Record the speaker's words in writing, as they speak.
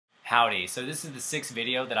Howdy. So this is the sixth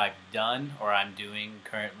video that I've done, or I'm doing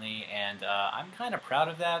currently, and I'm kind of proud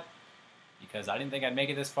of that because I didn't think I'd make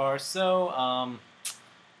it this far, so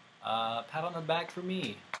pat on the back for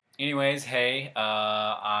me. Anyways, hey,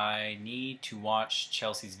 I need to watch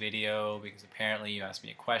Chelsea's video because apparently you asked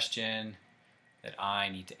me a question that I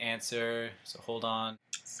need to answer, so hold on.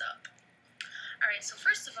 Sup. Alright, so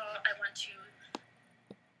first of all, I want to...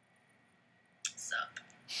 Sup.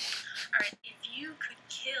 Alright, if you could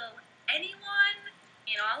kill anyone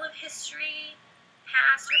in all of history,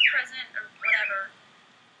 past or present or whatever,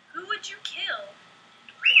 who would you kill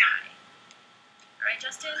and why? Alright,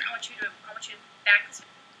 Justin, I want you to back this.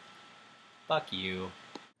 Fuck you.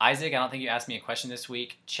 Isaac, I don't think you asked me a question this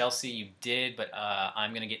week. Chelsea, you did, but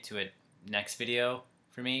I'm gonna get to it next video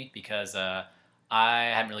for me because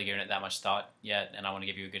I haven't really given it that much thought yet, and I want to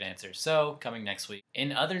give you a good answer. So, coming next week.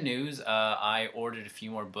 In other news, I ordered a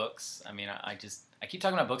few more books. I mean, I keep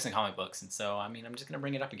talking about books and comic books, and so, I mean, I'm just going to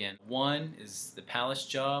bring it up again. One is The Palace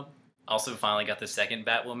Job. Also finally got the second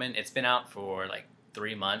Batwoman. It's been out for like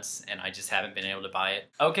 3 months, and I just haven't been able to buy it.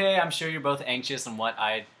 Okay, I'm sure you're both anxious on what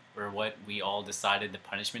we all decided the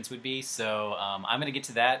punishments would be, so I'm going to get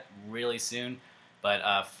to that really soon.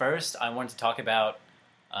 But first, I wanted to talk about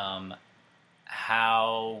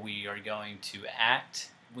how we are going to act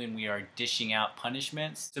when we are dishing out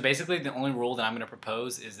punishments. So basically the only rule that I'm going to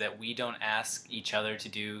propose is that we don't ask each other to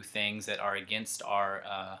do things that are against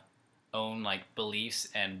our own like beliefs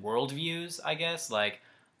and worldviews, I guess. Like,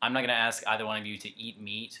 I'm not going to ask either one of you to eat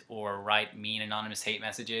meat or write mean anonymous hate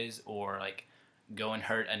messages or like go and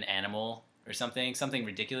hurt an animal or something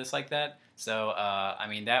ridiculous like that. So I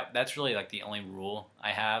mean that's really like the only rule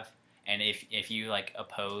I have. And if you like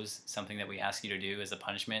oppose something that we ask you to do as a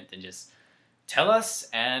punishment, then just tell us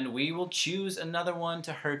and we will choose another one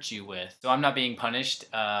to hurt you with. So I'm not being punished,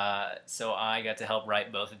 so I got to help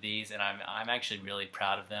write both of these, and I'm actually really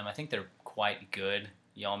proud of them. I think they're quite good.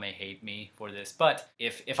 Y'all may hate me for this, but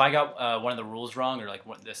if I got one of the rules wrong or like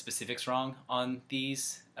the specifics wrong on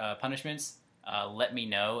these punishments, let me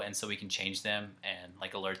know, and so we can change them and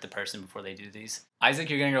like alert the person before they do these. Isaac,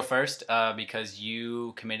 you're gonna go first because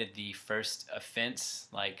you committed the first offense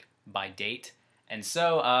like by date, and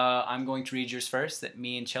so I'm going to read yours first that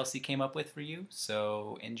me and Chelsea came up with for you,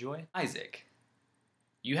 so enjoy. Isaac,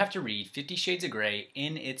 you have to read 50 Shades of Grey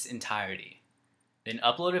in its entirety, then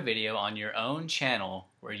upload a video on your own channel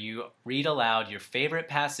where you read aloud your favorite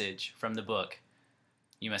passage from the book.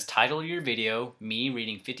 You must title your video me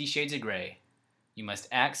reading 50 Shades of Grey. You must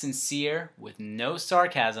act sincere with no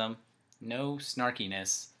sarcasm, no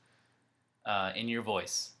snarkiness in your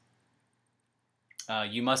voice.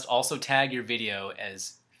 You must also tag your video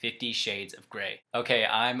as 50 Shades of Grey. Okay,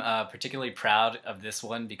 I'm particularly proud of this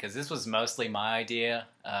one because this was mostly my idea.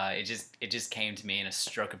 It just came to me in a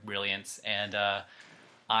stroke of brilliance, and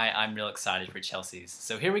I'm real excited for Chelsea's.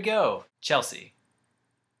 So here we go. Chelsea,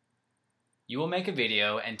 you will make a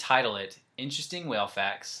video and title it Interesting Whale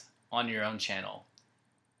Facts on your own channel,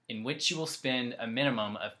 in which you will spend a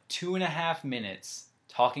minimum of 2.5 minutes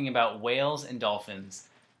talking about whales and dolphins,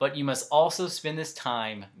 but you must also spend this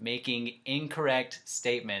time making incorrect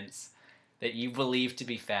statements that you believe to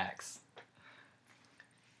be facts.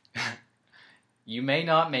 You may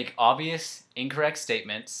not make obvious incorrect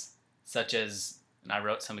statements, such as, and I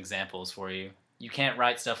wrote some examples for you. You can't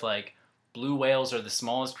write stuff like, blue whales are the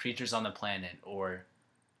smallest creatures on the planet, or,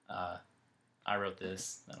 I wrote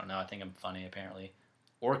this, I don't know, I think I'm funny apparently.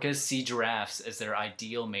 Orcas see giraffes as their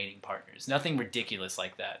ideal mating partners. Nothing ridiculous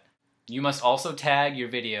like that. You must also tag your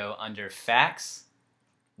video under facts,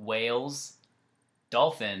 whales,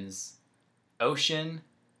 dolphins, ocean,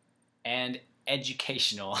 and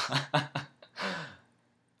educational.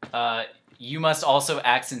 You must also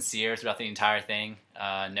act sincere throughout the entire thing.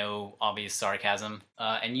 No obvious sarcasm.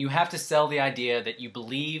 And you have to sell the idea that you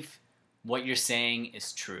believe what you're saying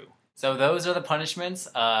is true. So those are the punishments.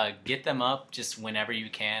 Get them up just whenever you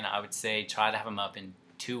can. I would say try to have them up in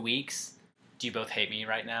 2 weeks. Do you both hate me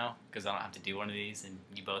right now? Because I don't have to do one of these, and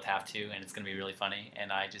you both have to, and it's going to be really funny,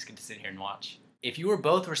 and I just get to sit here and watch. If you were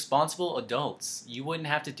both responsible adults, you wouldn't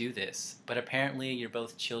have to do this, but apparently you're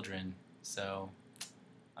both children, so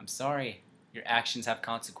I'm sorry. Your actions have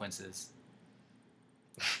consequences.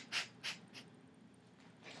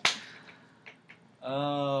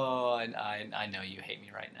 Oh, I know you hate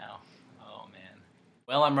me right now. Oh, man.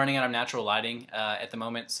 Well, I'm running out of natural lighting at the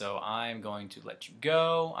moment, so I'm going to let you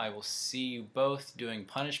go. I will see you both doing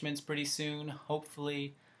punishments pretty soon,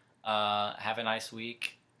 hopefully. Have a nice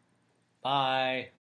week. Bye.